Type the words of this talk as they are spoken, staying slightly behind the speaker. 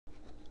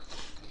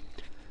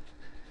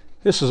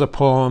This is a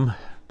poem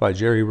by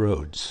Jerry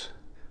Rhoads,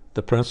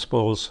 The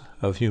Principles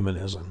of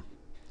Humanism.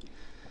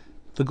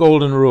 The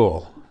golden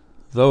rule,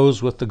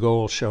 those with the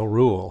gold shall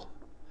rule,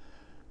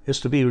 is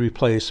to be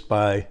replaced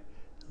by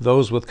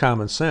those with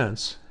common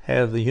sense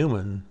have the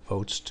human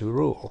votes to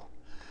rule.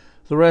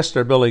 The rest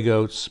are billy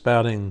goats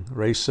spouting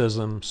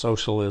racism,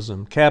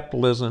 socialism,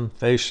 capitalism,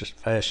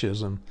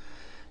 fascism,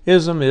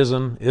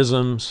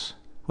 isms,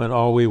 when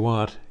all we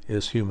want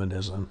is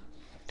humanism.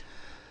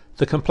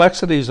 The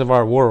complexities of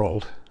our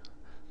world,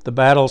 the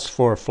battles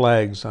for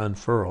flags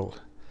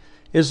unfurled,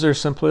 is there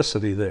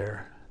simplicity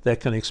there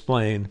that can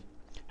explain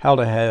how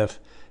to have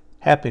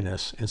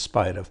happiness in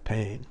spite of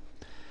pain?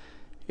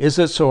 Is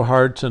it so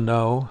hard to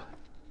know,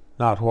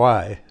 not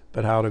why,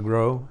 but how to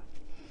grow?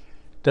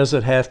 Does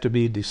it have to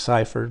be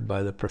deciphered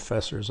by the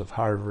professors of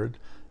Harvard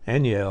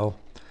and Yale,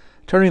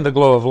 turning the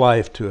glow of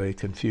life to a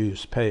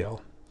confused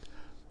pale?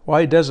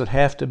 Why does it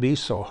have to be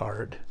so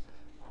hard?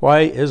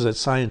 Why is it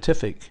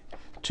scientific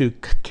to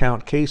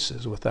count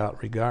cases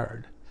without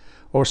regard,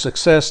 or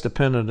success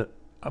dependent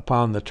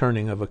upon the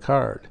turning of a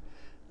card?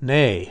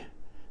 Nay,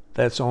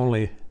 that's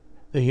only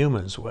the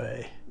human's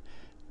way,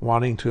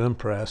 wanting to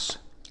impress,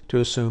 to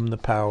assume the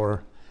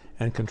power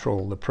and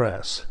control the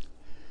press.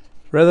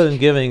 Rather than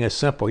giving a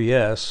simple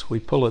yes, we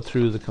pull it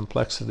through the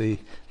complexity,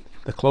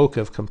 the cloak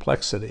of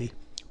complexity,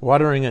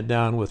 watering it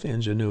down with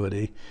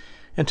ingenuity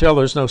until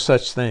there's no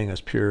such thing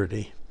as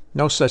purity,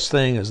 no such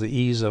thing as the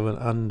ease of an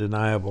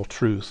undeniable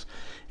truth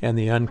and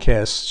the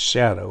uncast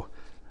shadow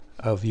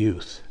of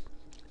youth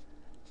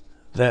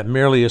that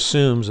merely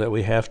assumes that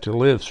we have to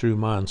live through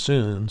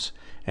monsoons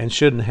and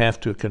shouldn't have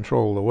to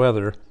control the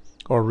weather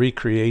or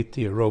recreate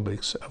the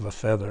aerobics of a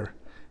feather.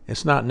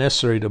 It's not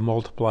necessary to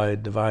multiply,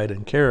 divide,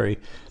 and carry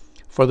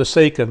for the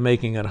sake of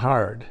making it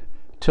hard,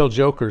 till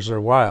jokers are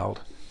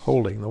wild,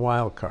 holding the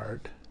wild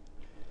card.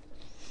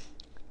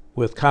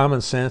 With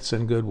common sense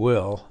and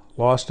goodwill,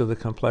 lost to the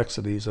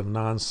complexities of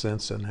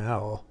nonsense and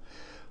hell,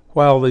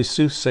 while the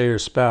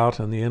soothsayers spout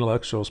and the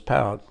intellectuals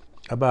pout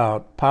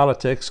about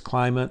politics,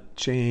 climate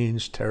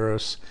change,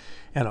 tariffs,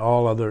 and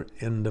all other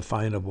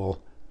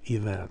indefinable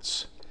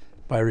events,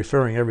 by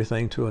referring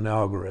everything to an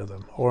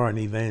algorithm or an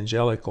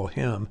evangelical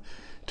hymn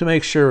to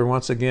make sure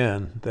once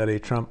again that a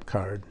trump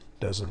card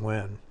doesn't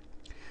win.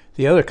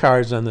 The other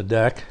cards on the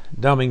deck,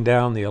 dumbing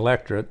down the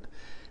electorate,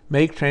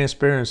 make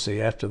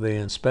transparency after they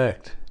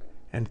inspect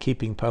and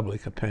keeping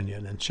public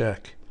opinion in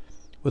check,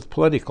 with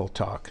political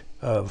talk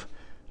of,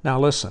 now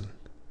listen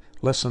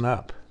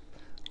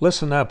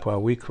up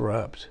while we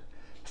corrupt.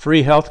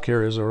 Free health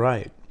care is a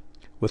right,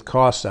 with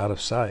costs out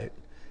of sight.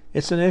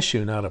 It's an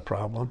issue, not a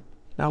problem.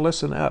 Now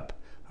listen up.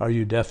 Are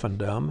you deaf and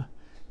dumb?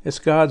 It's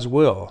God's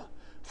will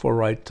for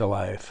right to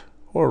life,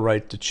 or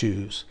right to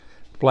choose.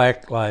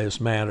 Black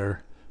lives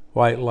matter,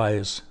 white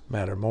lives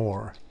matter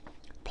more.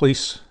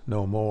 Police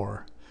no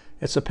more.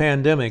 It's a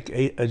pandemic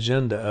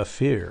agenda of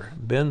fear.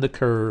 Bend the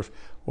curve,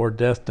 or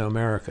death to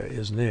America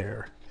is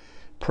near.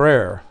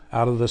 Prayer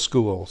out of the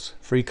schools,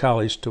 free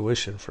college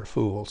tuition for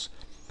fools.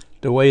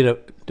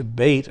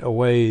 Debate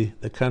away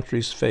the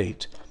country's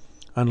fate.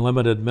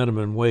 Unlimited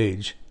minimum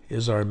wage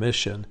is our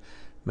mission.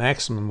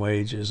 Maximum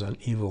wage is an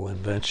evil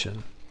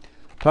invention.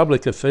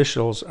 Public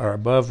officials are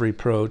above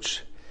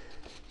reproach.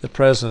 The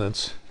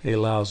president's a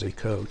lousy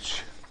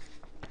coach.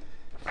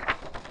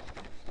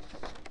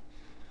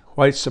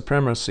 White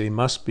supremacy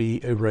must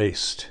be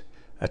erased.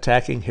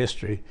 Attacking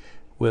history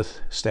with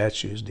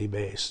statues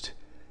debased.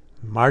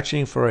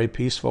 Marching for a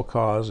peaceful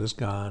cause is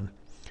gone.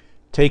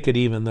 Take it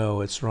even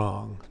though it's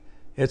wrong.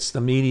 It's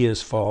the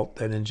media's fault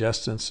that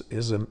injustice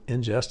is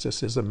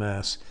a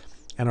mess,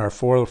 and our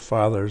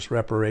forefathers'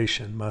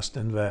 reparation must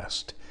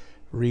invest.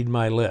 Read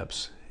my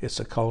lips. It's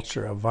a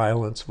culture of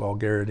violence,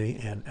 vulgarity,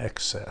 and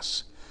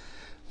excess.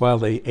 While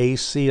the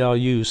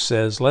ACLU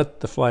says let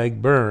the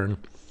flag burn,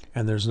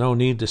 and there's no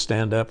need to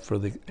stand up for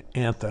the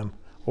anthem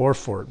or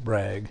Fort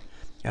Bragg,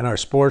 and our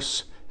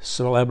sports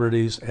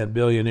celebrities and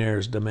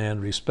billionaires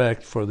demand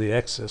respect for the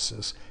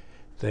excesses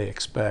they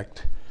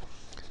expect.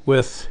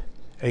 With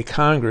a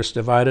Congress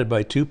divided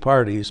by two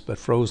parties but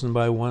frozen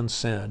by one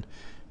sin,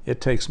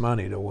 it takes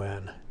money to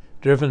win.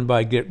 Driven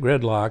by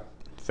gridlock,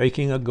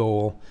 faking a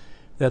goal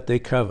that they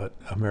covet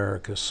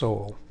America's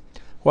soul.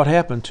 What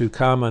happened to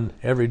common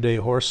everyday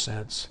horse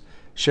sense,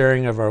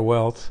 sharing of our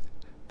wealth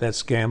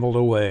that's gambled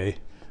away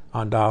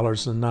on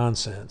dollars and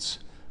nonsense?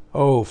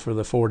 Oh, for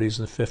the 40s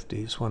and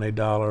 50s when a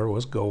dollar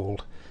was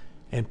gold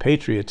and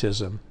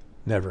patriotism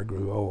never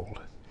grew old.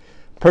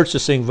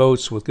 Purchasing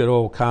votes with good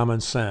old common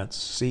sense,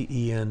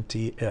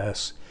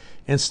 CENTS,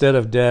 instead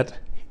of debt,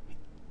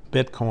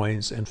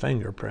 bitcoins, and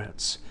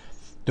fingerprints.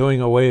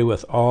 Doing away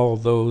with all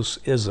those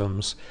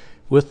isms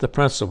with the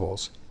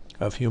principles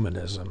of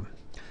humanism.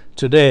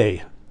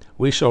 Today,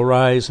 we shall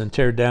rise and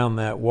tear down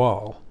that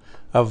wall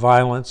of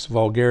violence,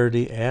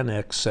 vulgarity, and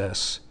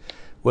excess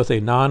with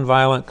a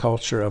nonviolent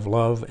culture of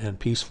love and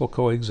peaceful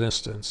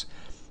coexistence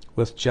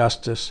with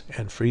justice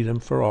and freedom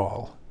for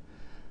all.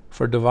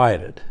 For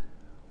divided,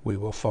 we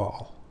will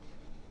fall.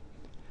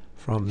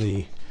 From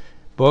the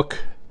book,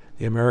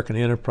 The American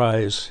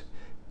Enterprise,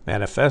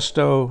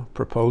 manifesto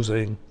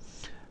proposing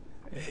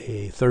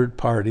a third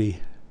party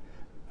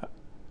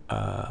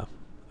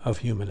of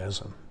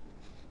humanism.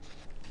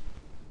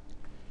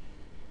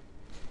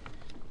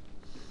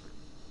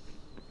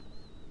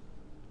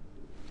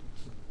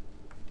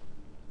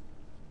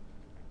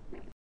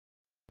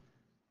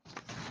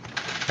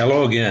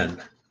 Hello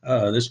again.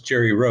 This is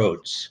Jerry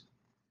Rhoads.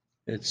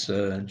 It's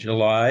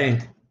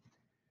July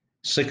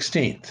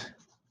 16th,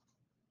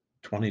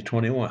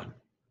 2021.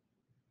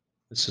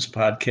 This is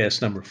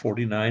podcast number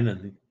 49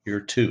 in year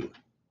 2.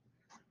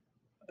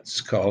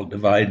 It's called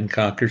Divide and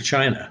Conquer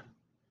China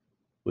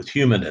with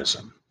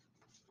Humanism.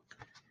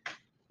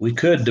 We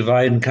could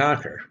divide and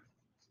conquer.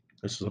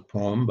 This is a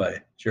poem by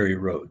Jerry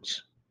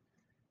Rhoads.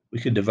 We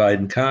could divide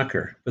and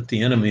conquer, but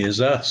the enemy is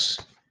us.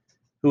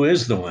 Who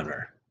is the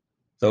winner?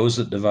 Those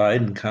that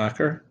divide and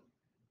conquer?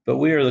 But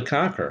we are the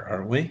conqueror,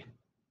 aren't we?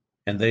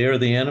 And they are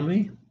the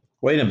enemy?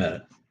 Wait a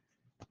minute.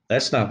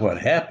 That's not what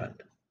happened.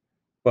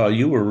 While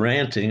you were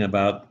ranting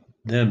about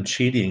them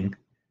cheating,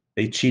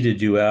 they cheated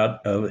you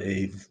out of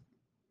a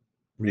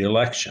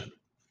reelection.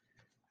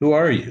 Who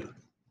are you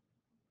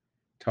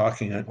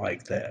talking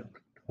like that?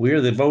 We're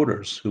the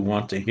voters who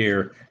want to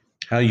hear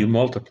how you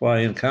multiply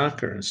and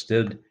conquer.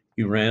 Instead,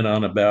 you ran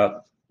on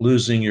about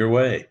losing your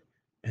way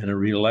and a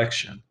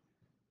reelection.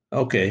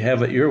 Okay,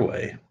 have it your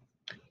way.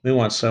 We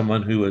want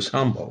someone who is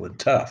humble and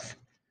tough,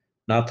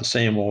 not the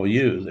same old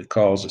you that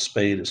calls a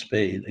spade,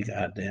 a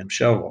goddamn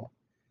shovel.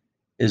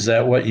 Is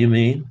that what you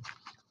mean?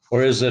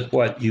 Or is it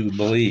what you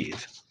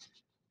believe?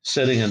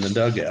 Sitting in the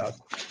dugout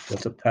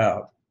with a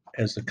pout,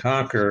 as the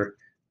conqueror,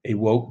 a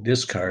woke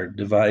discard,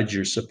 divides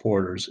your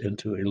supporters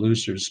into a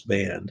loser's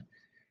band,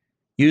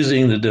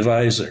 using the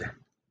divisor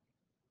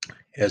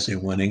as a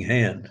winning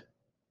hand.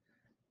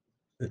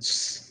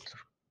 It's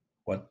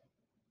what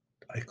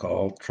I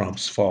call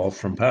Trump's fall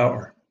from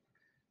power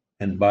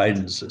and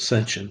Biden's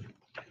ascension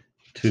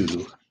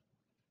to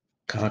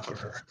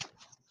Conqueror.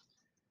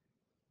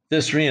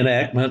 This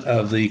reenactment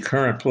of the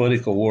current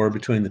political war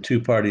between the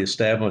two-party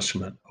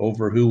establishment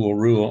over who will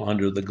rule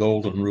under the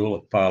golden rule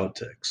of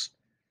politics.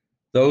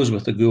 Those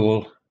with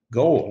the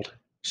gold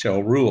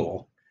shall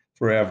rule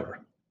forever.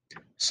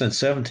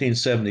 Since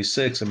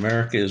 1776,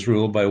 America is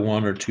ruled by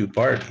one or two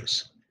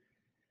parties.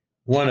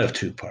 One of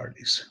two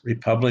parties,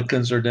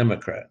 Republicans or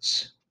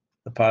Democrats.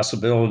 The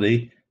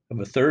possibility of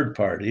a third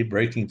party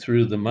breaking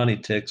through the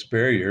money-tics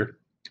barrier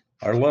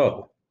are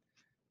low.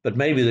 But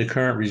maybe the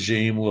current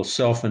regime will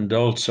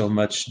self-indulge so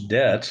much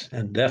debt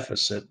and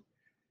deficit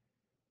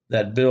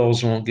that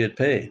bills won't get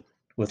paid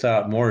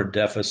without more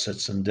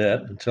deficits and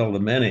debt until the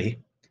many,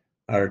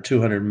 our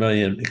 200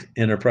 million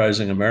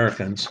enterprising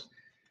Americans,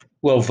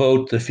 will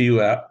vote the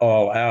few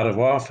all out of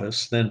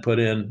office, then put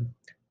in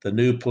the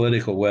new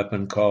political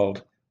weapon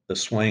called the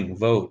swing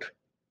vote.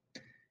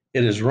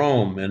 It is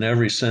Rome in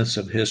every sense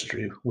of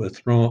history,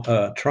 with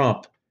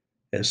Trump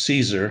as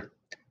Cesar,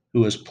 who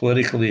was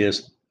politically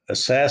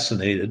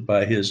assassinated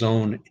by his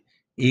own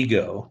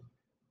ego,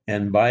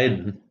 and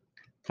Biden,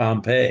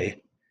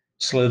 Pompeii,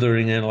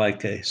 slithering in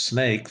like a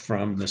snake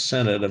from the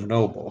Senate of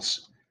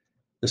Nobles,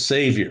 the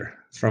savior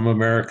from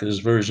America's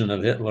version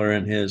of Hitler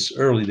in his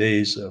early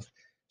days of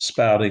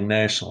spouting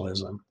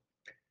nationalism,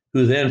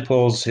 who then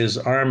pulls his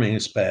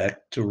armies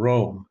back to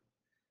Rome,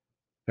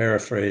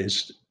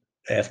 paraphrased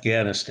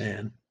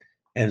Afghanistan,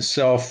 and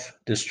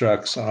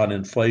self-destructs on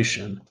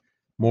inflation,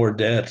 more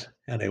debt,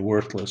 and a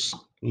worthless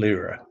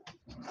lire,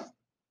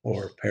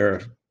 or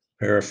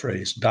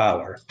paraphrase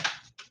dollar.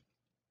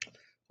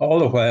 All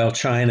the while,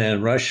 China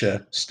and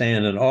Russia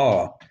stand in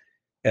awe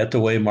at the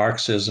way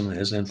Marxism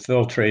has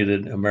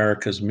infiltrated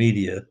America's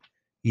media,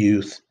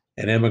 youth,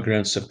 and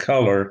immigrants of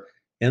color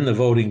in the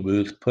voting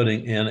booth,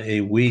 putting in a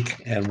weak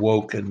and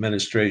woke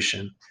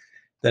administration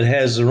that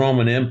has the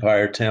Roman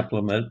Empire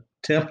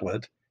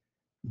template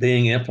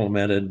being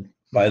implemented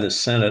by the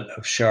Senate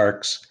of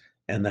Sharks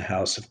and the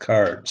House of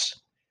Cards.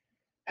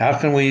 How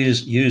can we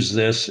use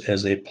this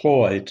as a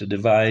ploy to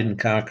divide and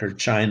conquer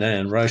China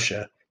and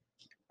Russia,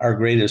 our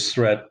greatest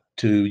threat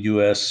to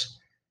U.S.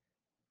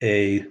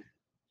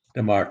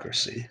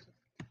 democracy?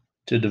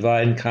 To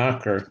divide and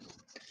conquer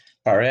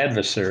our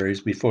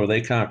adversaries before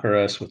they conquer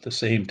us with the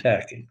same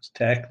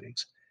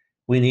tactics.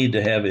 We need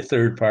to have a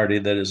third party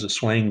that is a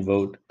swing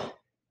vote,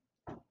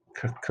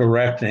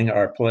 correcting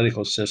our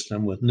political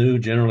system with new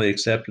generally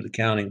accepted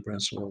accounting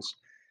principles,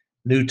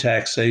 new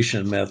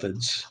taxation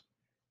methods,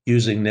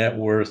 using net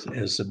worth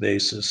as the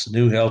basis,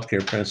 new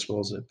healthcare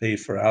principles that pay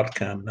for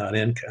outcome, not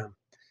income,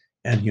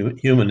 and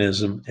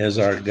humanism as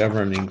our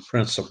governing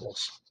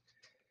principles.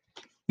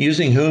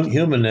 Using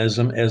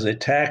humanism as a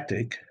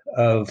tactic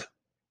of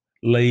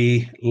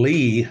Li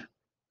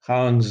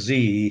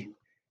Hongzhi,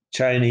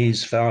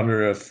 Chinese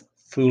founder of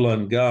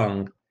Falun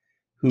Gong,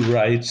 who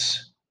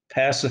writes,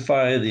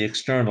 "Pacify the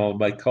external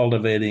by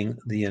cultivating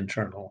the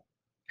internal."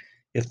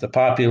 If the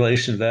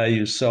population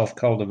values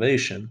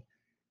self-cultivation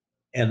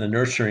and the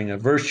nurturing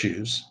of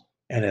virtues,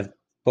 and if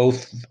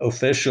both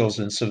officials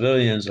and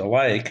civilians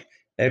alike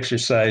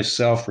exercise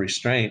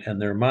self-restraint in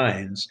their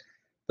minds,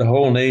 the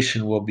whole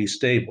nation will be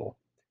stable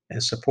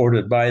and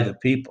supported by the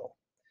people,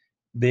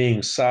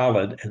 being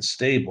solid and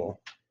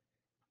stable,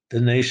 the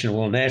nation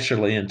will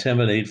naturally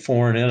intimidate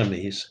foreign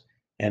enemies,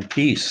 and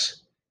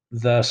peace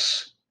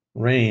thus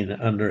reign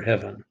under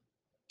heaven.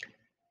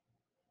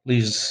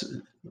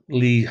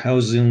 Li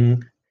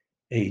Hongzhi,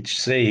 a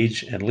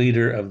sage and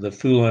leader of the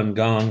Falun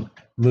Gong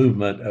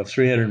movement of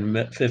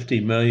 350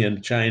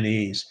 million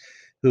Chinese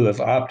who have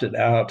opted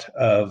out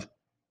of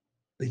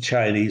the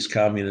Chinese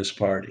Communist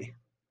Party.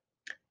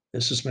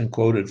 This has been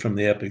quoted from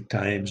the Epoch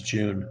Times,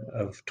 June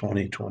of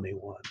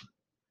 2021.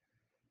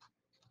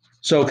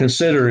 So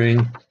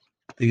considering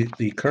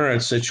the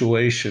current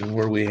situation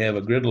where we have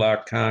a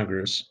gridlock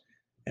Congress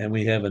and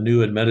we have a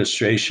new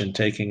administration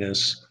taking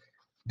us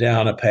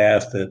down a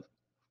path that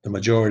the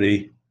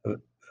majority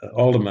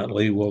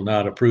ultimately will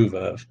not approve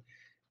of,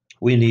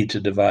 we need to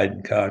divide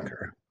and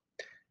conquer.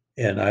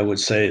 And I would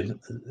say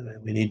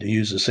we need to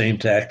use the same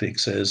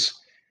tactics as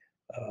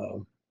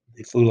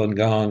the Falun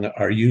Gong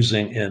are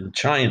using in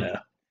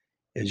China,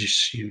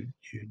 is you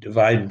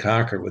divide and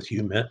conquer with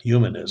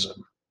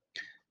humanism.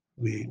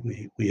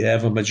 We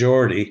have a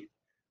majority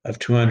of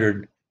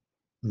 200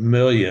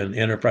 million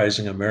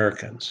enterprising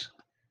Americans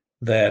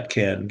that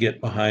can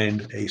get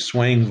behind a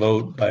swing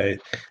vote by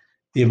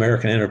the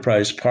American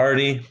Enterprise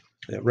Party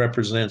that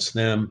represents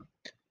them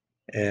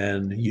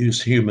and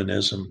use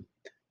humanism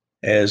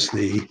as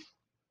the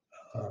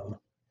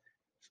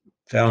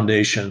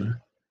foundation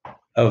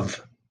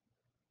of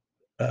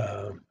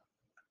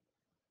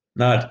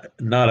not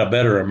a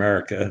better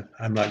America.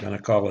 I'm not going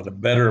to call it a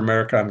better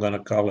America. I'm going to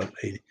call it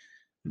a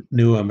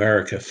new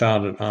America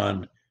founded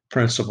on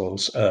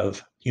principles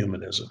of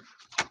humanism.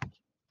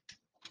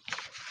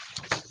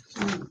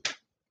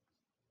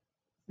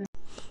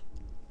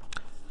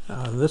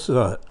 This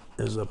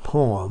is a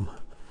poem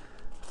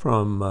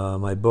from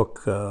my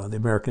book, The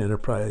American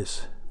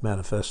Enterprise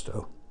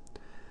Manifesto.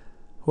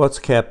 What's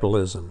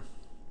capitalism?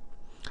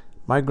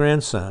 My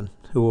grandson,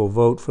 who will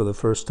vote for the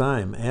first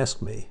time,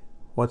 asked me,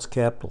 what's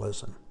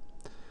capitalism?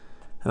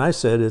 And I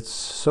said it's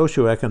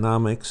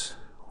socioeconomics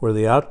where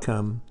the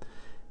outcome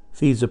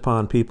feeds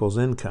upon people's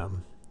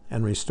income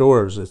and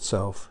restores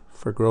itself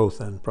for growth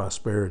and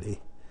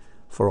prosperity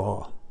for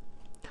all.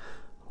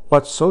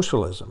 What's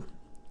socialism?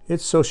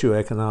 It's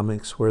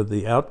socioeconomics where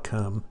the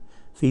outcome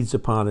feeds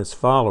upon its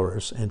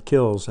followers and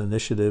kills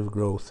initiative,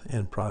 growth,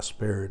 and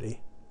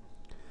prosperity.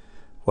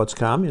 What's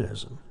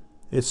communism?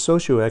 It's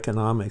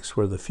socioeconomics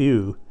where the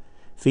few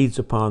feeds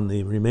upon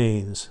the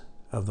remains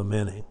of the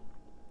many.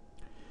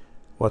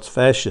 What's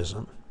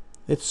fascism?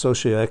 It's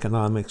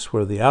socioeconomics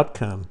where the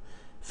outcome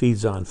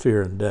feeds on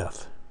fear and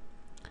death.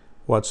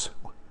 What's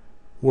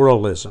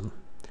worldism?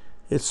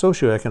 It's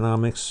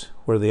socioeconomics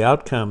where the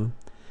outcome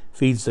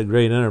feeds the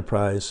great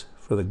enterprise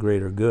for the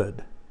greater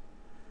good.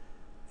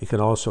 It can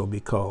also be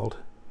called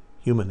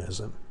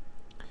humanism.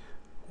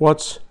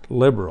 What's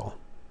liberal?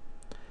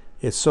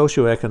 It's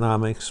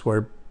socioeconomics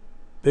where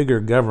bigger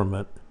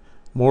government,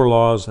 more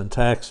laws and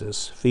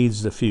taxes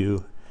feeds the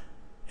few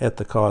at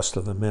the cost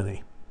of the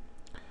many.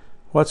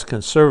 What's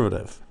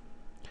conservative?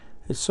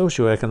 It's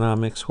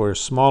socioeconomics where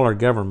smaller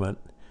government,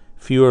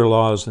 fewer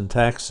laws and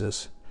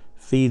taxes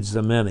feeds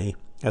the many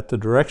at the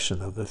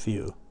direction of the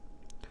few.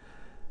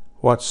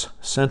 What's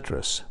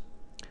centrist?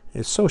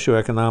 It's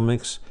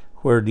socioeconomics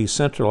where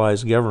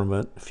decentralized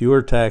government,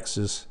 fewer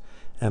taxes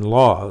and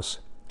laws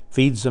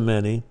feeds the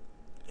many,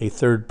 a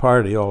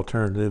third-party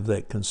alternative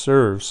that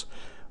conserves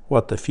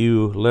what the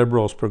few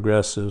liberals,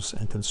 progressives,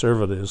 and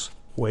conservatives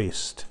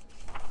waste.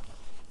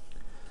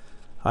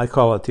 I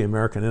call it the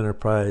American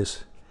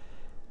Enterprise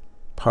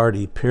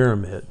Party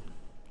Pyramid.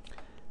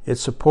 It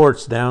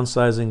supports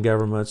downsizing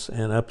governments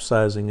and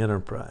upsizing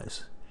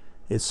enterprise.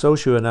 It's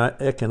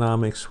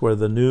socioeconomics where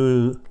the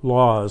new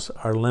laws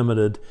are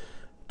limited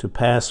to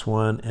pass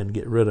one and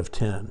get rid of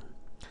 10.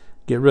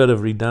 Get rid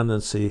of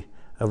redundancy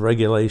of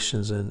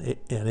regulations and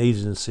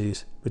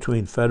agencies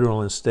between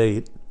federal and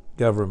state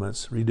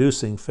governments,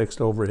 reducing fixed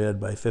overhead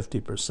by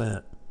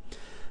 50%.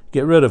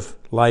 Get rid of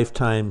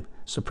lifetime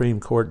Supreme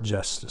Court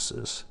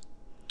justices.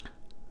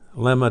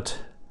 Limit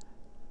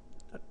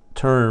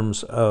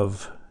terms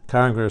of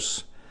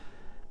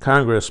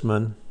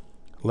congressmen,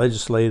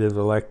 legislative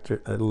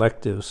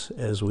electives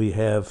as we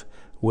have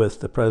with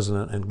the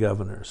president and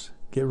governors.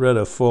 Get rid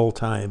of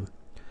full-time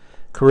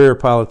career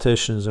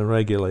politicians and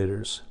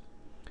regulators.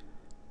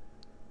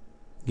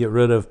 Get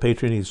rid of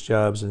patronage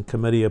jobs and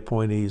committee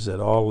appointees at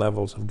all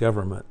levels of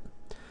government.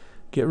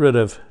 Get rid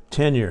of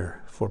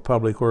tenure for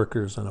public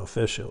workers and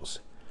officials.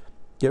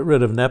 Get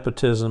rid of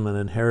nepotism and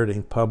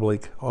inheriting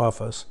public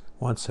office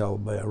once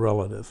held by a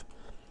relative.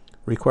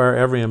 Require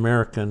every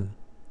American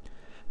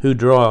who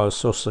draws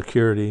Social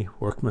Security,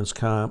 workman's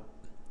comp,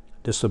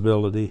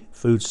 disability,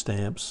 food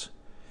stamps,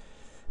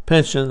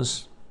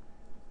 pensions,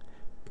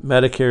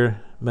 Medicare,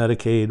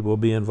 Medicaid will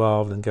be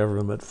involved in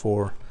government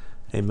for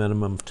a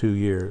minimum of 2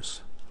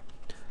 years.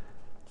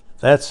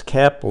 That's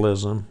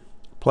capitalism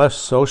plus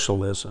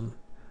socialism,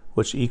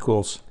 which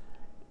equals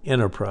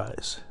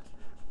enterprise,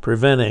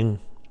 preventing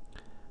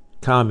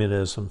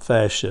communism,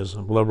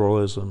 fascism,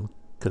 liberalism,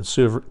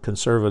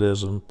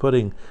 conservatism,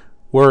 putting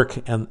work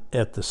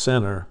at the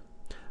center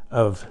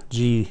of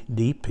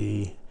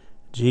GDP,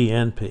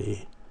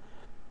 GNP,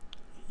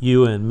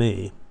 you and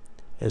me,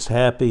 as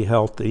happy,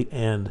 healthy,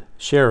 and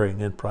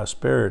sharing in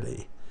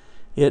prosperity.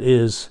 It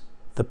is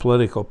the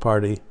political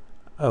party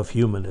of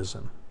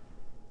humanism.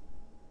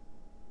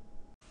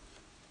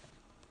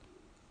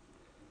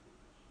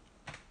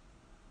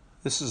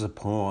 This is a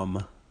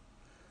poem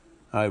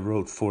I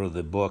wrote for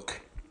the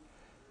book,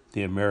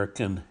 The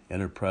American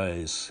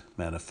Enterprise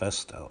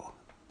Manifesto.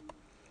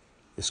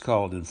 It's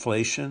called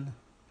Inflation,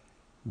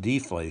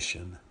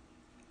 Deflation,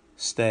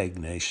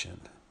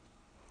 Stagnation.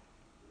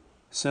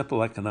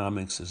 Simple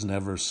economics is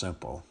never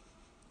simple.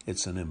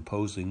 It's an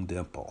imposing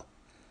dimple.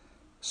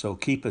 So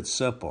keep it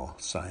simple,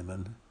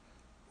 Simon,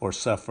 or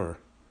suffer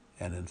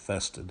an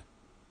infested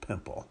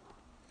pimple.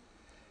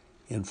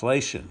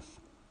 Inflation.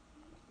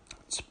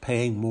 It's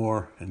paying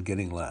more and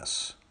getting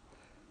less.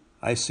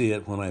 I see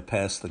it when I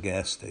pass the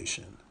gas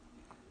station.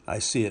 I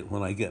see it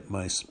when I get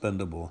my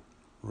spendable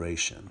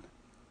ration.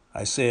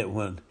 I see it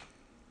when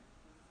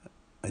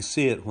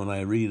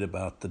I read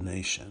about the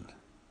nation.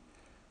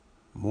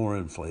 More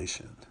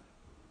inflation.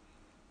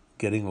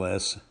 Getting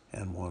less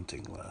and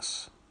wanting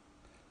less.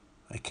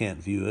 I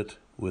can't view it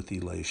with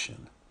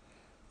elation,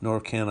 nor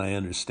can I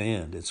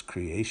understand its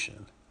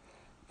creation,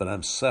 but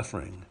I'm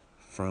suffering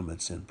from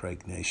its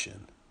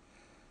impregnation.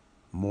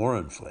 More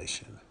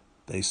inflation.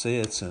 They say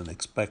it's an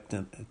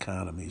expectant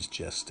economy's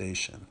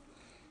gestation,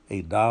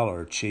 a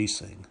dollar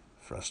chasing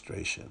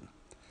frustration,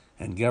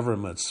 and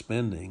government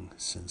spending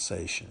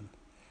sensation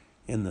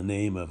in the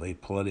name of a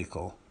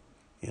political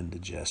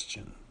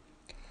indigestion.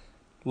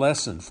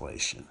 Less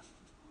inflation.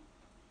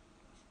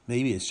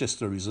 Maybe it's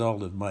just a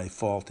result of my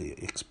faulty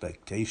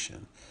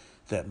expectation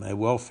that my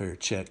welfare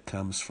check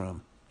comes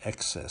from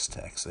excess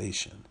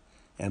taxation,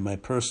 and my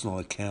personal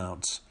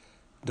accounts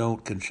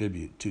don't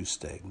contribute to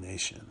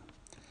stagnation.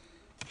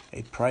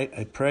 A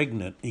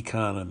pregnant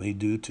economy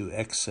due to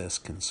excess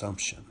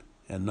consumption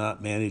and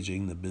not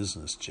managing the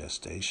business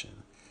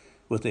gestation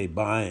with a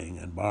buying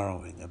and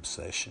borrowing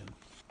obsession,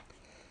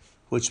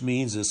 which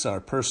means it's our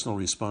personal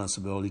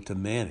responsibility to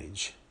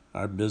manage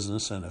our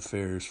business and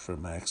affairs for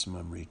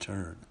maximum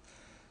return,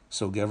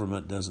 so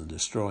government doesn't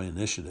destroy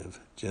initiative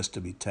just to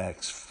be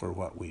taxed for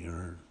what we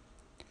earn.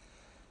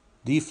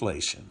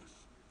 Deflation.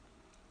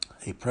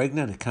 A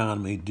pregnant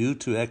economy due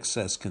to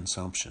excess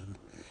consumption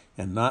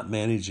and not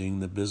managing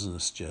the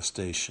business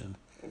gestation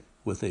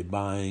with a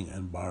buying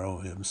and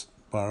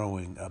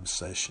borrowing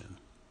obsession,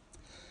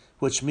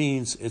 which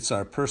means it's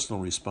our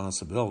personal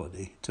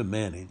responsibility to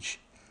manage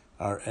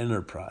our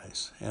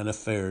enterprise and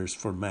affairs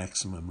for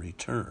maximum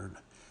return,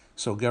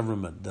 so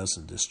government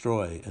doesn't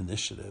destroy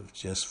initiative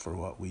just for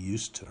what we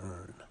used to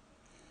earn.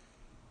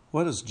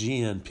 What does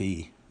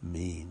GNP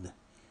mean?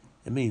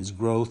 It means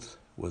growth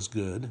was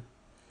good,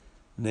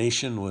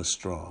 nation was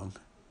strong,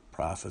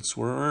 profits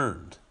were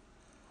earned.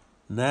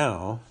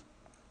 Now,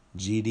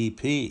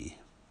 GDP.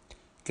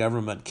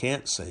 Government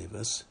can't save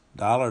us,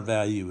 dollar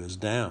value is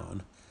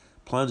down,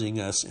 plunging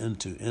us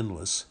into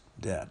endless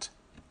debt.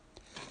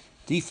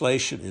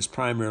 Deflation is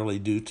primarily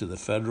due to the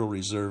Federal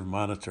Reserve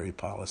monetary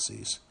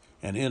policies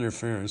and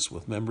interference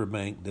with member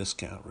bank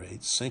discount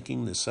rates,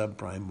 sinking the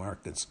subprime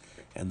markets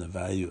and the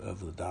value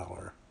of the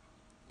dollar.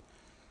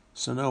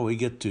 So now we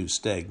get to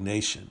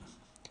stagnation.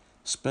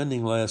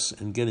 Spending less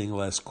and getting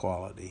less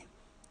quality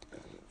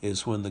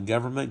is when the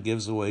government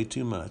gives away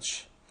too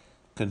much,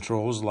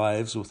 controls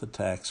lives with a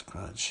tax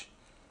crunch,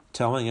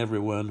 telling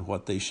everyone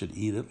what they should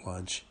eat at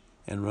lunch,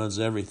 and runs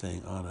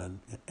everything on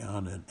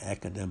an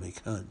academic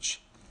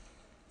hunch.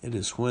 It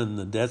is when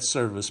the debt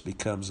service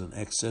becomes an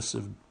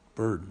excessive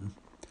burden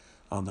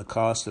on the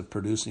cost of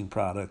producing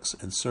products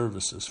and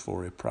services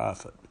for a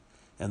profit,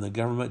 and the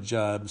government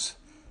jobs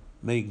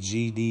make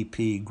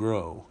GDP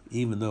grow,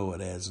 even though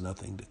it adds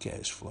nothing to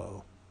cash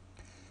flow.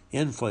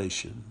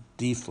 Inflation,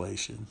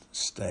 deflation,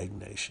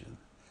 stagnation.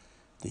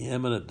 The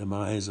imminent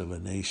demise of a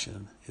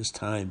nation is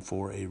time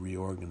for a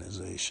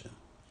reorganization.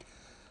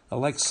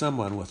 Elect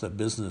someone with a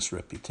business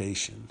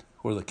reputation,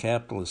 where the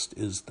capitalist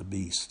is the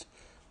beast,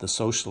 the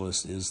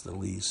socialist is the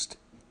least,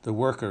 the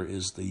worker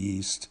is the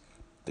yeast,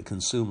 the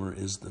consumer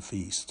is the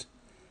feast.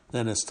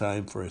 Then it's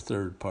time for a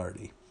third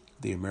party,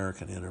 the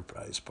American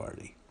Enterprise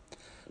Party,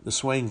 the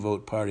swing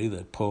vote party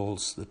that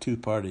pulls the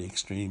two-party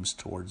extremes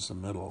towards the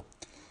middle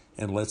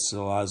and lets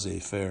the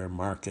laissez-faire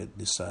market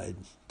decide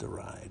the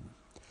ride,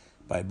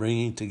 by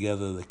bringing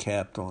together the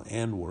capital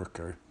and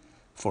worker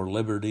for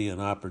liberty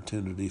and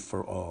opportunity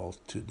for all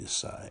to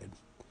decide,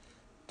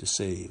 to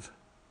save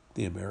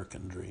the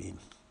American dream.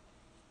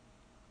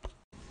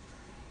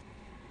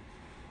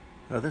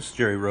 This is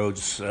Jerry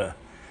Rhoads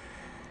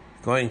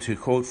going to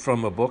quote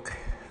from a book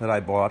that I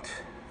bought.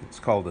 It's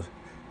called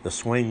The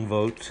Swing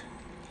Vote,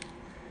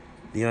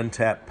 The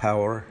Untapped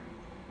Power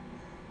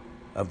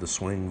of the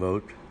Swing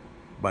Vote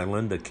by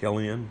Linda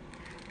Killian.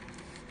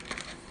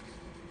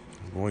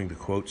 I'm going to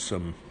quote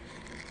some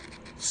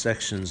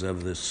sections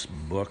of this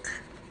book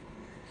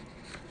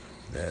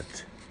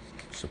that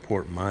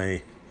support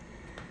my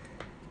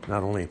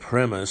not only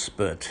premise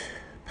but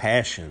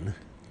passion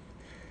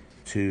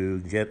to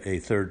get a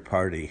third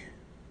party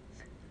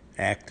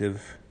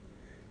active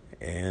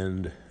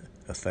and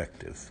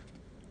effective.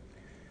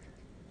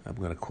 I'm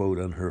going to quote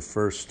on her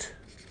first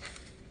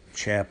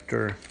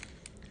chapter.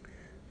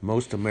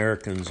 Most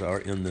Americans are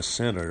in the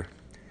center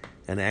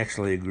and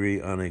actually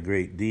agree on a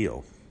great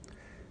deal.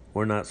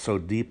 We're not so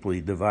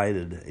deeply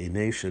divided a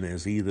nation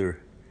as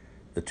either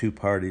the two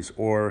parties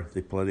or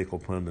the political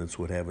pundits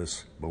would have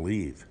us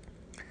believe.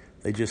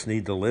 They just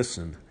need to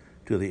listen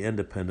to the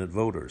independent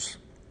voters.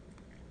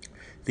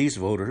 These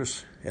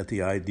voters, at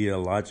the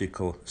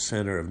ideological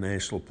center of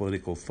national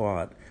political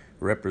thought,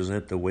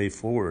 represent the way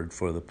forward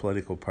for the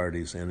political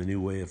parties and a new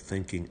way of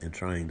thinking and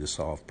trying to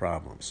solve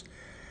problems.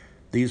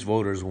 These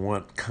voters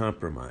want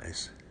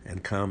compromise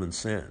and common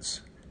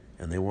sense,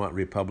 and they want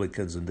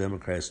Republicans and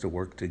Democrats to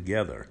work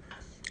together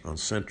on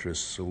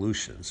centrist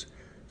solutions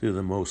to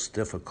the most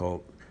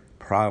difficult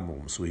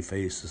problems we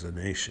face as a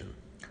nation.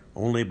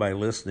 Only by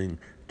listening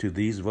to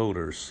these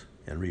voters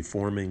and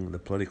reforming the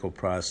political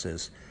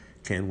process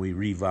can we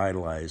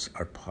revitalize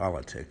our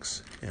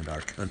politics and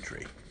our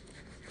country.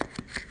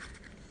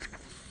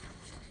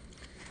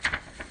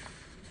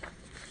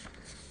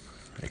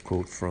 I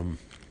quote from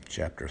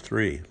Chapter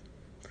 3.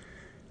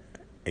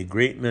 A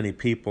great many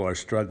people are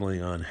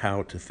struggling on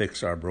how to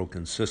fix our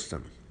broken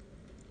system.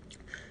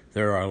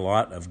 There are a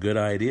lot of good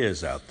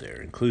ideas out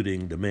there,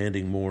 including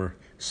demanding more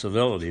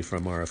civility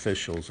from our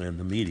officials and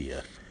the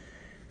media,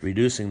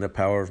 reducing the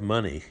power of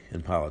money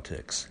in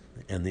politics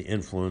and the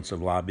influence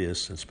of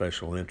lobbyists and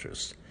special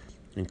interests,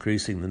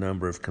 increasing the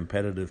number of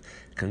competitive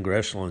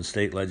congressional and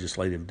state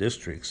legislative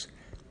districts,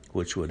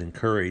 which would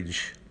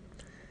encourage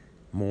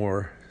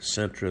more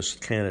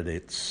centrist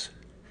candidates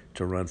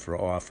to run for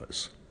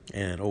office,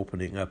 and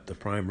opening up the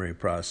primary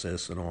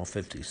process in all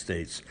 50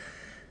 states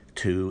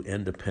to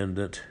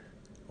independent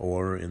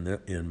or,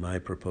 in my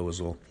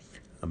proposal,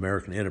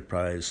 American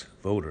enterprise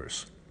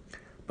voters.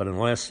 But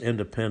unless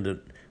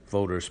independent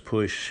voters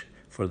push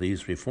for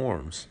these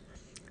reforms,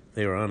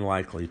 they are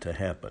unlikely to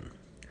happen.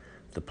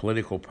 The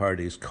political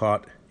parties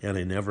caught in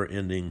a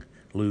never-ending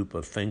loop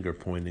of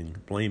finger-pointing,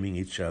 blaming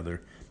each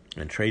other,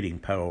 and trading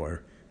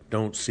power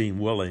don't seem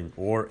willing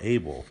or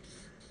able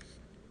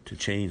to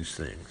change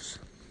things.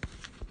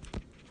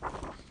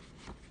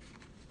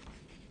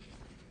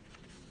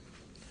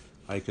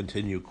 I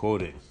continue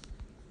quoting.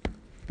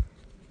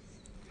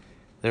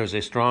 There's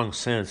a strong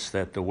sense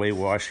that the way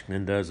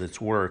Washington does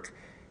its work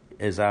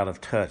is out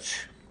of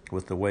touch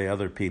with the way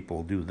other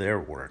people do their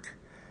work.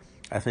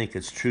 I think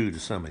it's true to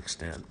some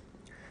extent.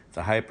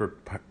 The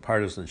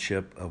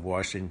hyper-partisanship of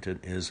Washington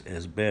is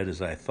as bad as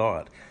I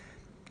thought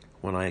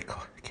when I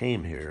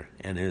came here,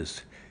 and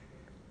is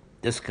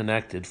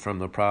disconnected from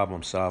the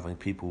problem-solving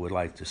people would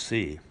like to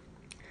see.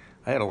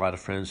 I had a lot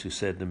of friends who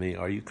said to me,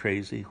 "Are you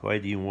crazy? Why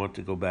do you want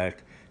to go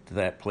back to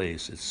that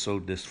place? It's so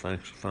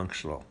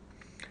dysfunctional."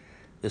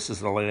 This is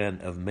the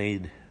land of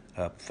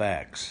made-up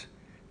facts.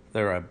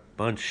 There are a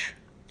bunch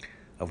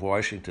of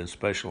Washington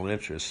special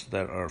interests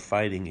that are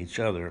fighting each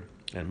other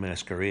and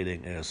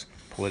masquerading as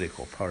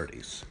political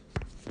parties.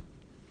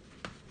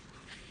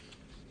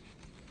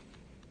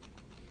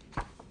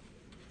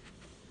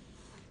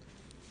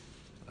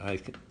 I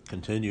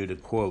continue to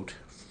quote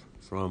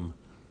from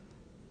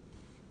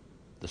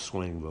the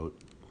swing vote.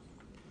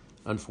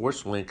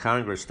 Unfortunately,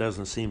 Congress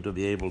doesn't seem to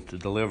be able to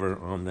deliver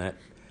on that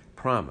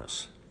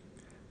promise.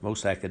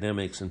 Most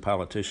academics and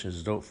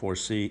politicians don't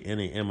foresee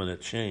any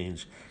imminent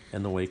change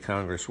in the way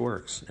Congress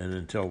works, and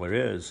until there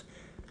is,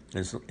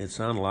 it's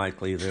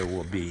unlikely there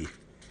will be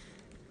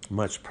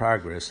much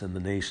progress in the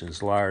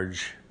nation's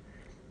large,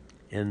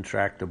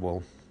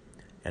 intractable,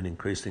 and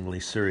increasingly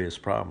serious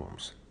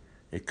problems.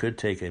 It could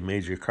take a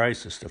major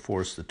crisis to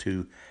force the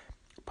two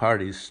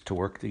parties to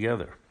work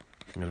together.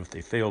 And if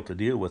they fail to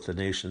deal with the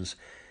nation's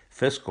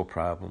fiscal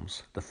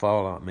problems, the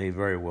fallout may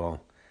very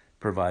well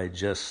provide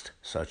just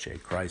such a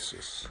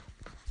crisis.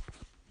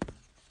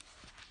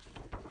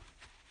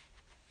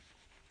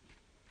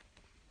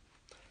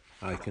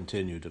 I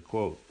continue to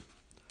quote.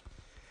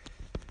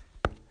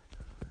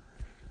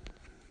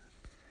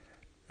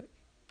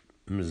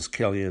 Mrs.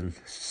 Killian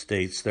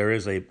states, there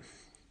is a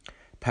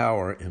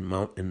power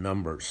in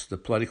numbers. The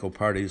political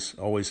parties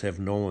always have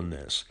known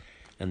this,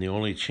 and the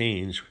only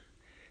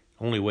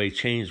way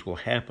change will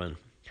happen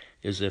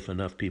is if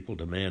enough people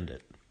demand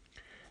it.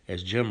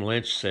 As Jim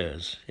Lynch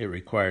says, it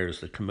requires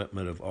the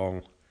commitment of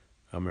all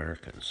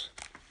Americans.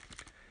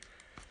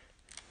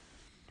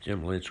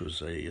 Jim Lynch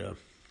was a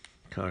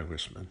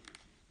congressman.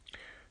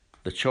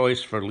 The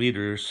choice for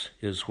leaders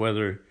is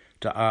whether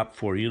to opt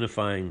for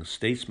unifying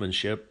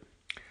statesmanship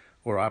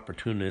or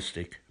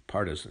opportunistic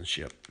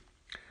partisanship.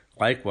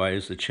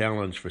 Likewise, the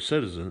challenge for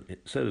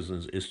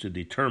citizens is to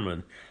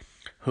determine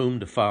whom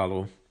to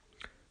follow,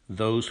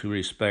 those who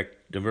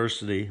respect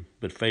diversity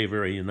but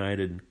favor a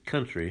united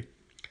country,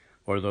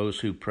 or those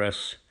who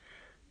press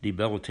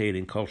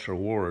debilitating cultural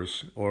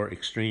wars or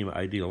extreme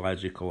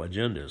ideological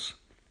agendas.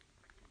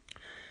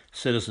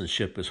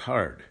 Citizenship is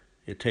hard.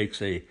 It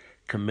takes a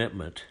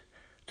commitment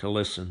to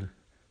listen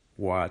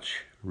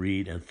watch,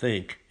 read, and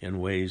think in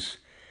ways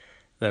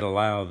that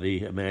allow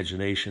the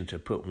imagination to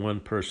put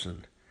one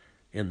person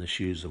in the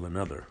shoes of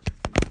another.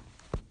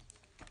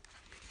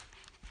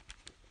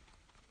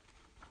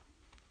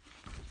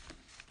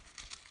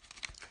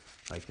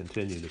 I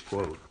continue to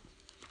quote.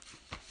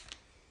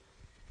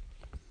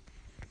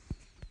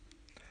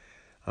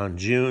 On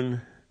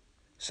June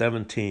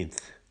 17th,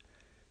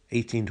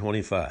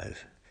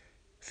 1825,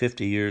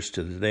 50 years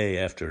to the day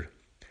after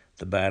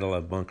the Battle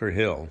of Bunker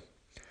Hill,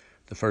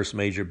 the first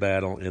major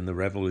battle in the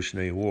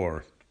Revolutionary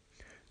War,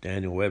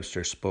 Daniel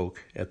Webster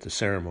spoke at the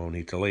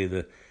ceremony to lay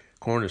the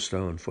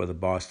cornerstone for the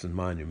Boston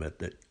Monument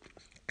that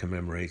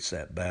commemorates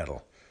that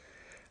battle.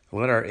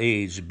 Let our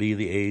age be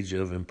the age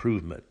of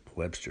improvement,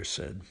 Webster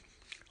said.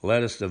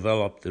 Let us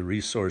develop the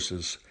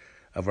resources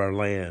of our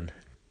land,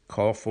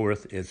 call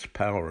forth its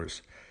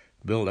powers,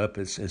 build up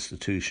its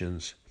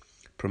institutions,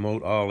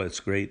 promote all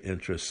its great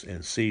interests,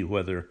 and see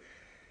whether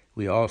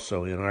we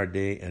also in our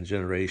day and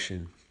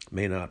generation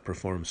may not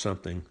perform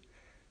something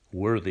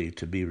worthy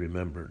to be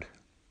remembered.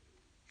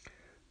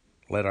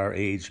 Let our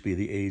age be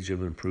the age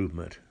of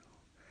improvement.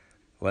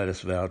 Let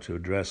us vow to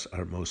address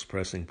our most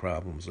pressing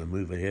problems and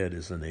move ahead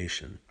as a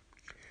nation.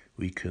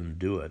 We can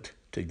do it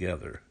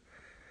together,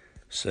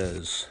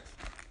 says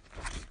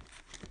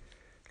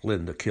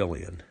Linda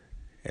Killian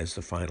as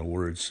the final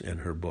words in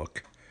her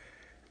book,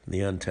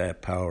 The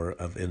Untapped Power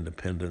of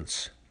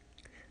Independence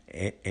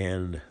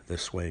and the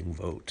Swing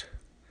Vote.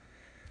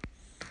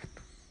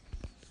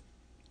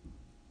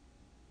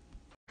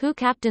 Who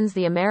captains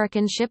the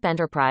American ship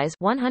Enterprise?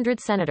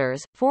 100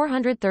 senators,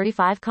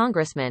 435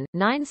 congressmen,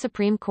 9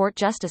 Supreme Court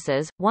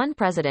justices, 1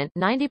 president,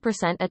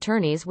 90%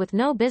 attorneys with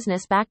no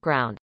business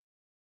background.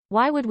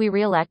 Why would we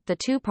re-elect the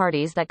two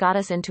parties that got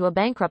us into a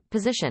bankrupt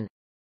position?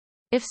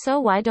 If so,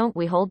 why don't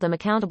we hold them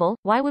accountable?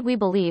 Why would we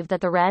believe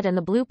that the red and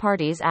the blue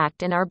parties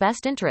act in our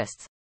best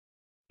interests?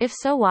 If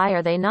so, why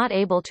are they not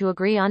able to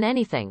agree on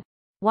anything?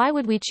 Why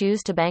would we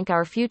choose to bank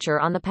our future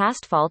on the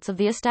past faults of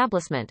the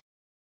establishment?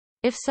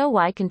 If so,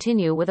 why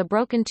continue with a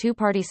broken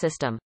two-party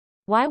system?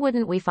 Why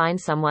wouldn't we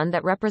find someone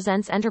that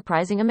represents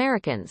enterprising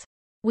Americans?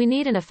 We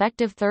need an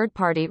effective third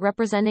party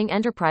representing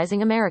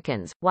enterprising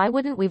Americans. Why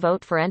wouldn't we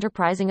vote for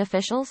enterprising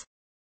officials?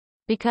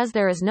 Because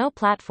there is no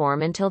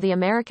platform until the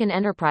American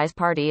Enterprise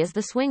Party is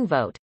the swing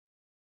vote.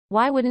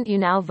 Why wouldn't you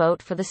now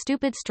vote for the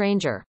stupid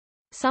stranger?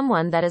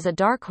 Someone that is a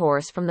dark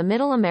horse from the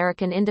middle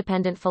American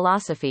independent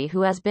philosophy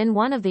who has been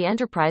one of the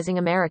enterprising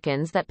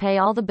Americans that pay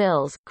all the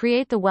bills,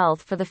 create the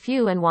wealth for the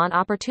few and want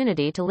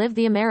opportunity to live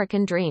the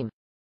American dream.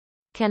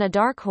 Can a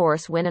dark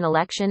horse win an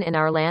election in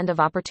our land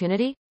of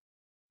opportunity?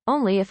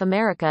 Only if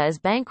America is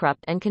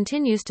bankrupt and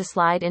continues to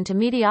slide into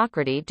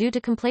mediocrity due to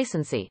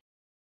complacency.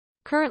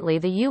 Currently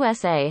the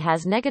USA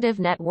has negative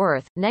net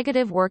worth,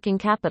 negative working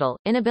capital,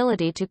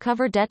 inability to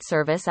cover debt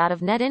service out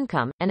of net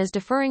income, and is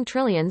deferring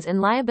trillions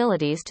in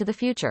liabilities to the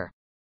future.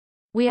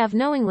 We have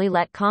knowingly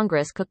let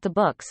Congress cook the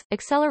books,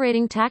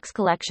 accelerating tax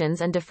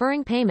collections and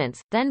deferring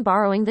payments, then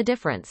borrowing the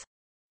difference.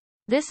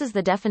 This is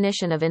the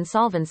definition of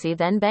insolvency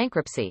then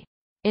bankruptcy.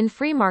 In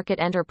free market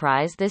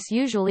enterprise, this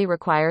usually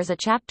requires a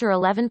Chapter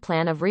 11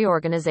 plan of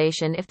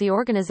reorganization if the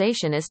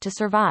organization is to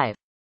survive.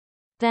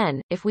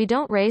 Then, if we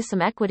don't raise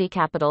some equity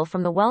capital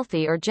from the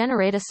wealthy or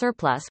generate a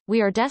surplus,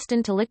 we are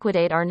destined to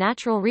liquidate our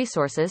natural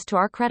resources to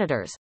our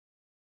creditors.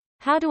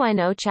 How do I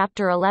know?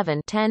 Chapter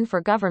 11:10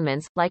 for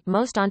governments, like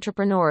most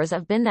entrepreneurs,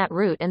 have been that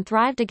route and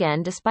thrived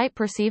again despite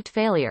perceived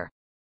failure.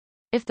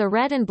 If the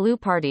red and blue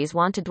parties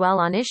want to dwell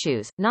on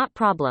issues, not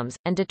problems,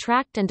 and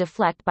detract and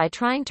deflect by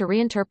trying to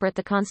reinterpret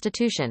the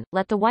Constitution,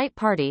 let the white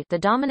party, the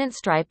dominant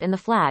stripe in the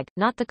flag,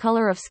 not the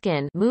color of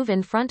skin, move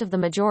in front of the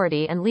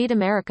majority and lead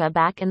America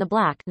back in the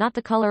black, not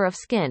the color of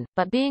skin,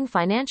 but being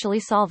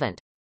financially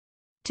solvent.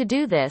 To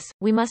do this,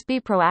 we must be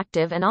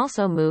proactive and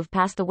also move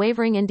past the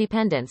wavering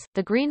independents,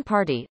 the Green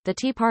Party, the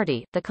Tea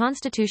Party, the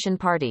Constitution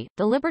Party,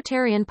 the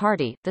Libertarian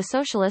Party, the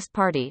Socialist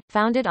Party,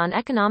 founded on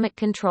economic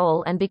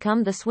control, and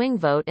become the swing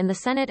vote in the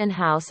Senate and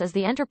House as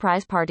the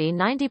Enterprise Party.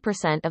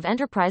 90% of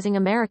enterprising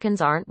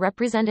Americans aren't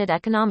represented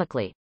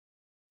economically.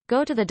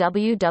 Go to the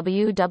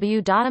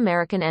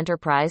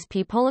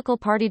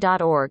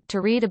www.americanenterprisepoliticalparty.org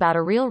to read about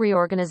a real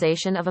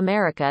reorganization of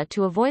America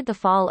to avoid the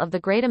fall of the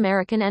great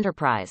American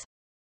enterprise.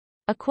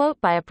 A quote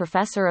by a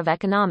professor of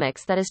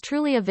economics that is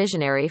truly a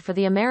visionary for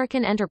the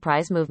American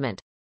enterprise movement.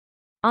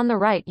 On the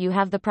right you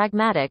have the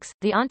pragmatics,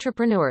 the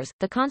entrepreneurs,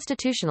 the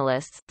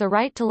constitutionalists, the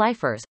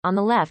right-to-lifers. On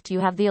the left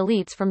you have the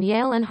elites from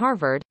Yale and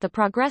Harvard, the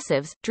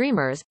progressives,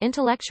 dreamers,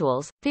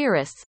 intellectuals,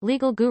 theorists,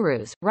 legal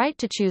gurus,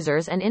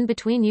 right-to-choosers, and in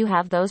between you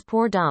have those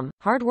poor dumb,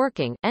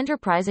 hard-working,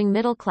 enterprising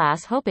middle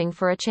class hoping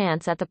for a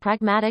chance at the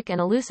pragmatic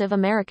and elusive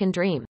American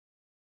dream.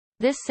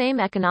 This same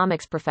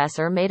economics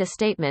professor made a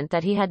statement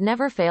that he had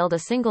never failed a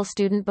single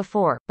student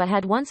before, but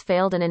had once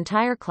failed an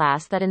entire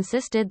class that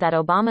insisted that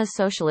Obama's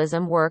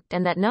socialism worked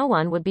and that no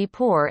one would be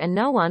poor and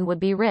no one would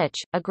be rich,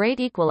 a great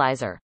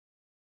equalizer.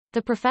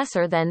 The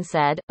professor then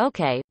said,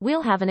 "Okay,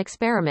 we'll have an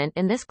experiment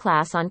in this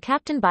class on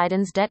Captain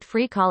Biden's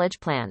debt-free college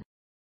plan.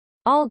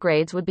 All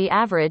grades would be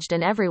averaged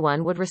and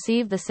everyone would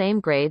receive the same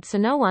grade, so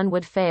no one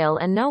would fail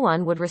and no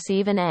one would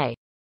receive an A.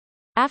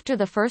 After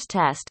the first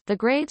test, the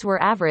grades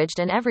were averaged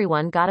and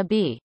everyone got a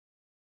B.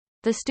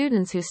 The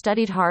students who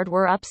studied hard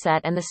were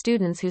upset and the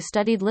students who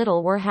studied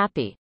little were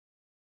happy.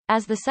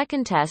 As the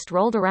second test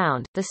rolled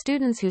around, the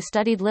students who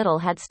studied little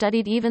had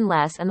studied even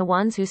less and the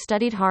ones who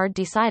studied hard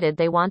decided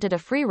they wanted a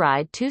free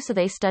ride too, so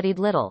they studied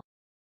little.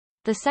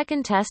 The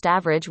second test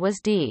average was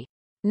D.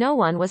 No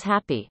one was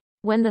happy.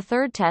 When the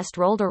third test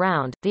rolled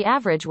around, the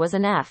average was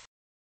an F.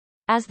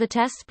 As the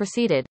tests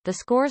proceeded, the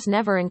scores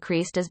never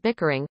increased as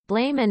bickering,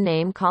 blame and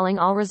name-calling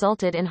all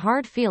resulted in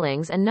hard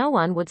feelings and no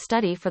one would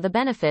study for the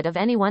benefit of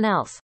anyone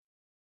else.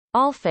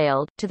 All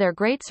failed, to their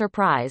great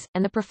surprise,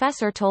 and the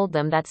professor told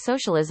them that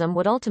socialism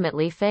would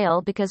ultimately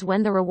fail because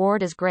when the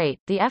reward is great,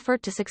 the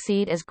effort to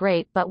succeed is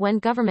great, but when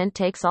government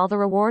takes all the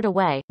reward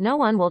away, no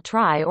one will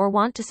try or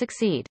want to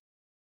succeed.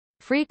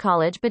 Free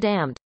college be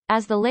damned.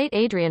 As the late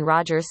Adrian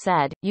Rogers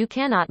said, you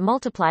cannot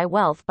multiply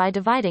wealth by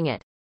dividing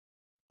it.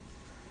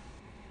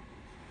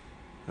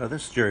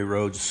 This is Jerry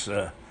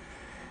Rhoads,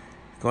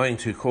 going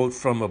to quote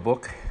from a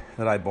book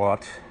that I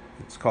bought.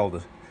 It's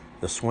called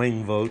The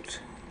Swing Vote,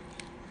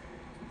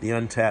 The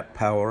Untapped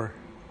Power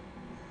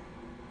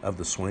of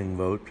the Swing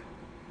Vote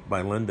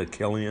by Linda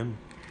Killian.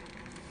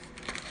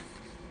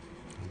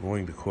 I'm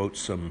going to quote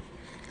some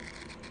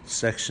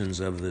sections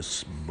of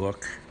this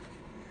book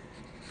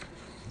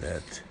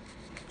that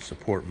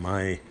support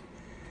my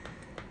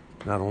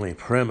not only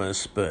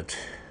premise but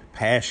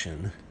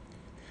passion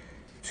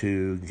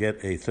to get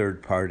a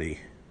third party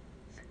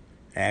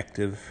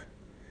active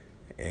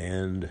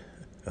and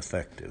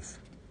effective.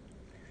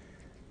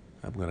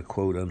 I'm going to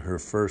quote on her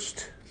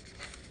first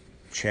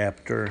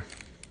chapter.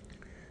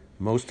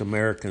 Most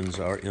Americans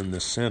are in the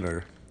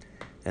center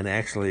and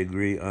actually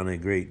agree on a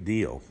great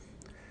deal.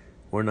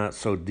 We're not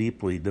so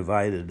deeply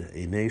divided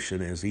a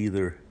nation as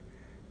either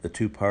the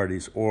two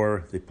parties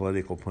or the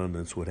political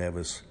pundits would have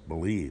us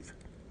believe.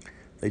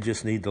 They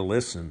just need to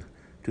listen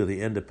to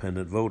the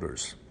independent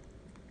voters.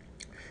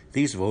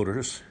 These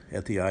voters,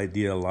 at the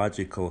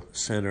ideological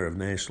center of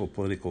national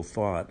political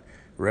thought,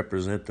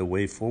 represent the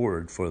way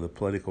forward for the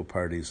political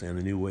parties and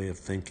a new way of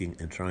thinking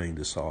and trying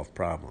to solve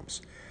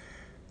problems.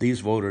 These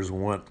voters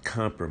want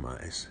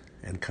compromise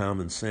and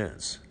common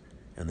sense,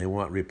 and they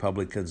want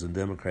Republicans and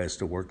Democrats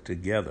to work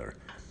together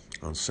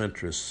on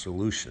centrist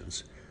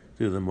solutions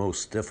to the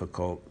most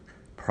difficult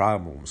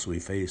problems we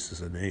face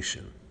as a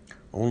nation.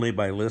 Only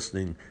by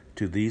listening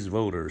to these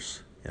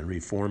voters and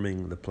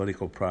reforming the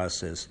political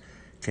process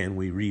can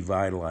we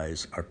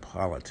revitalize our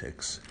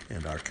politics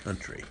and our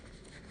country.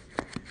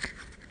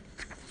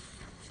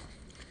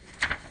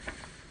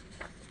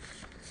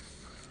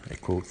 I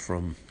quote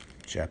from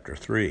Chapter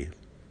 3.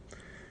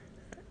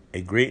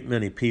 A great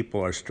many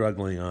people are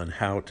struggling on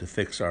how to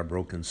fix our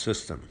broken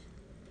system.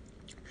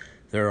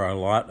 There are a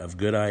lot of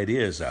good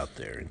ideas out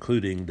there,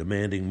 including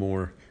demanding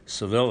more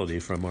civility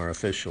from our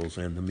officials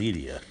and the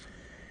media,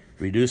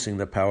 reducing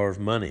the power of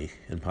money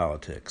in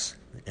politics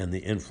and the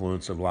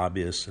influence of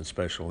lobbyists and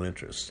special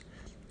interests,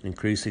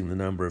 increasing the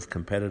number of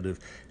competitive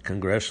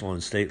congressional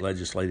and state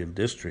legislative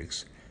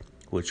districts,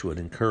 which would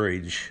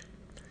encourage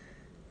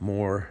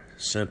more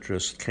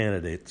centrist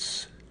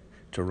candidates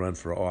to run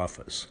for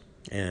office,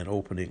 and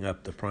opening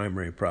up the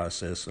primary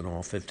process in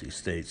all 50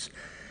 states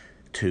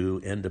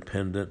to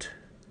independent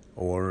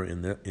or,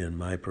 in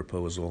my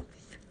proposal,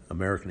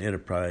 American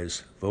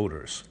enterprise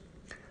voters.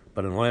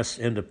 But unless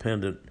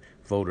independent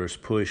voters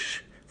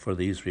push for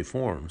these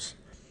reforms,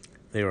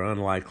 they are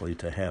unlikely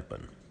to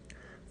happen.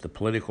 The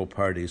political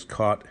parties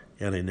caught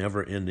in a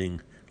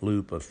never-ending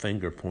loop of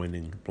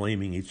finger-pointing,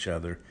 blaming each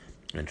other,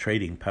 and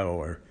trading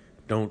power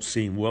don't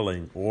seem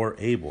willing or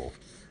able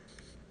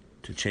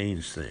to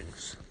change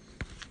things.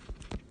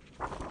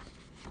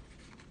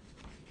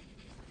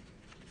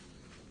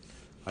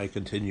 I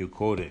continue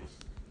quoting.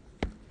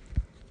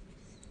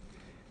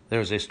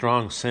 There's a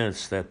strong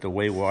sense that the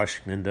way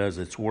Washington does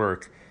its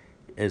work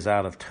is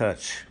out of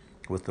touch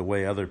with the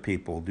way other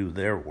people do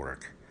their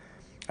work.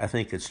 I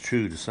think it's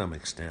true to some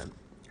extent.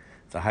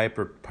 The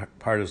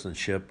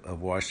hyper-partisanship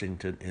of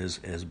Washington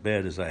is as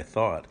bad as I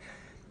thought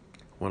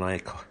when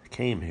I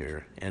came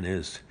here, and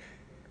is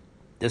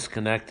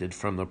disconnected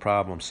from the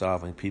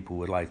problem-solving people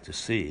would like to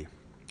see.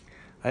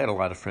 I had a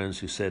lot of friends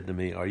who said to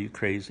me, "Are you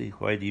crazy?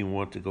 Why do you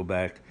want to go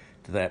back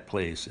to that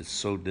place? It's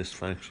so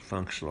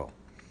dysfunctional."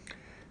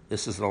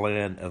 This is the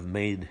land of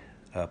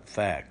made-up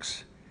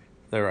facts.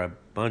 There are a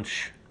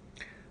bunch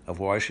of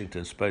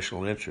Washington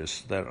special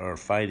interests that are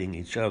fighting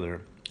each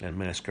other and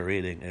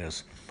masquerading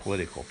as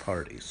political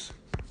parties.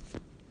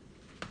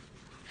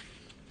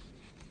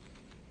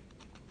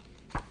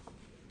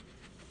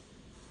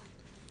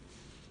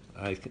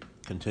 I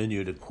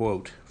continue to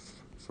quote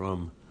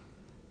from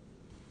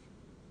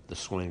The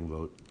Swing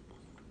Vote.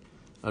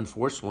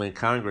 Unfortunately,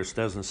 Congress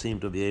doesn't seem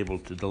to be able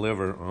to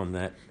deliver on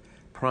that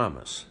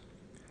promise.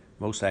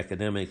 Most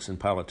academics and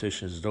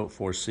politicians don't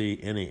foresee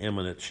any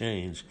imminent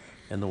change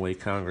in the way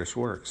Congress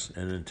works,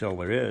 and until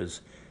there is,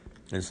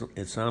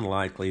 it's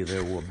unlikely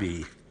there will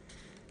be.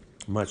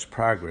 much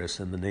progress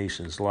in the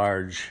nation's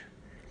large,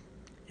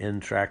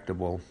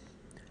 intractable,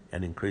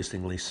 and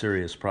increasingly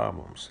serious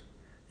problems.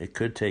 It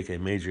could take a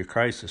major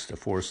crisis to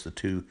force the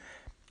two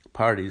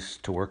parties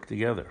to work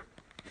together.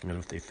 And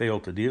if they fail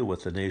to deal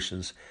with the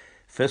nation's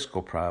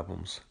fiscal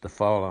problems, the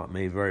fallout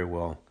may very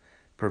well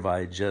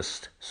provide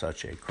just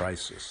such a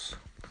crisis.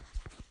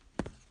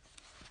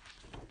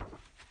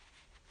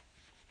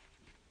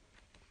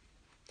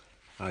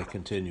 I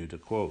continue to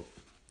quote.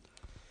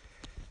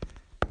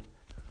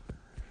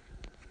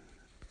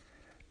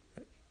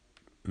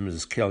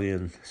 Ms.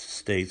 Killian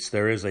states,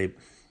 there is a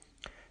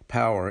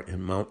power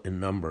in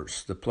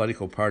numbers. The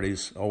political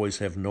parties always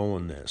have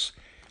known this,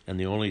 and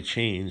the only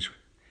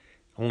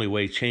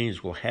way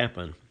change will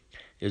happen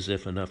is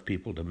if enough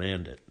people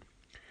demand it.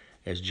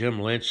 As Jim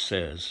Lynch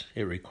says,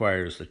 it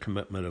requires the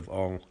commitment of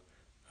all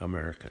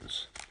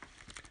Americans.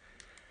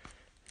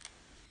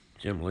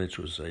 Jim Lynch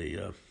was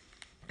a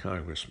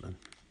congressman.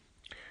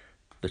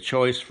 The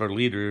choice for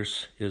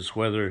leaders is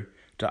whether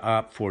to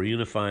opt for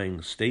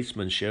unifying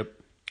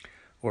statesmanship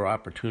or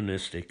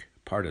opportunistic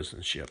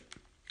partisanship.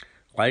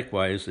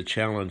 Likewise, the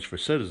challenge for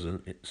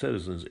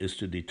citizens is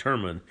to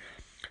determine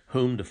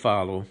whom to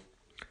follow,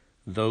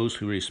 those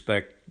who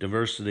respect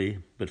diversity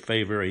but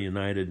favor a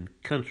united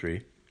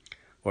country,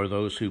 or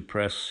those who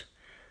press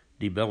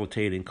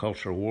debilitating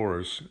cultural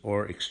wars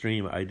or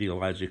extreme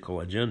ideological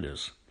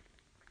agendas.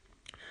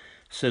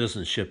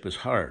 Citizenship is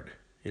hard.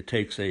 It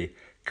takes a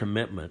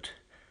commitment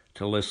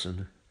to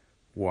listen,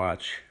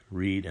 watch,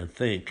 read, and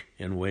think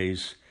in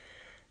ways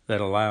that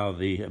allow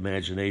the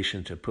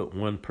imagination to put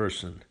one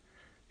person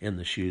in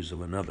the shoes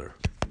of another.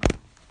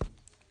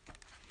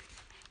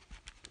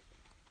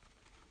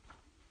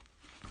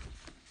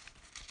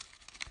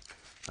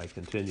 I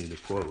continue to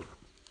quote.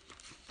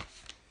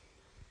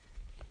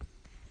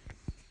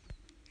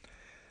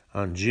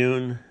 On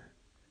June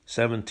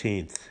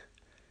 17th,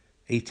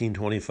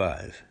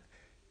 1825,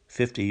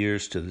 50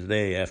 years to the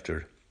day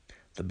after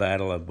the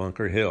Battle of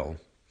Bunker Hill,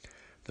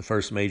 the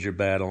first major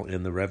battle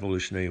in the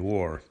Revolutionary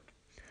War,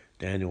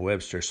 Daniel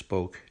Webster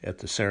spoke at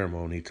the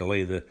ceremony to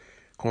lay the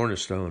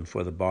cornerstone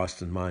for the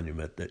Boston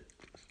Monument that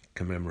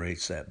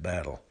commemorates that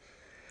battle.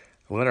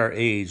 Let our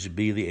age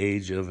be the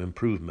age of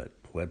improvement,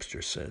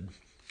 Webster said.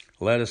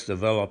 Let us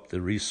develop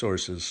the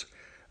resources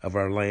of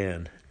our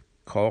land,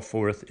 call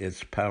forth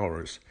its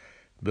powers,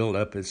 build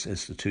up its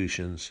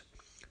institutions,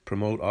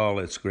 promote all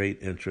its great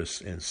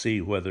interests, and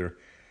see whether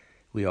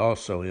we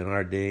also in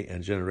our day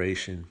and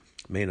generation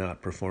may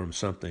not perform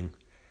something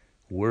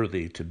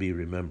worthy to be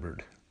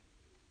remembered.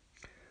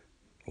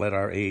 Let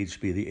our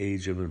age be the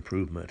age of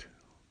improvement.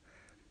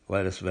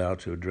 Let us vow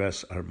to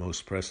address our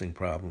most pressing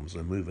problems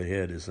and move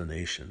ahead as a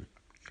nation.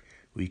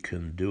 We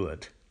can do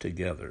it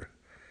together,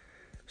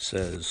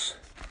 says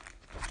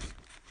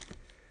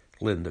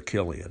Linda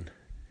Killian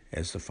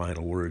as the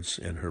final words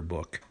in her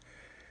book,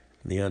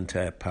 The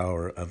Untapped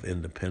Power of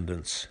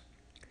Independence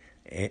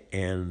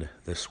and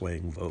the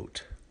Swaying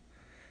Vote.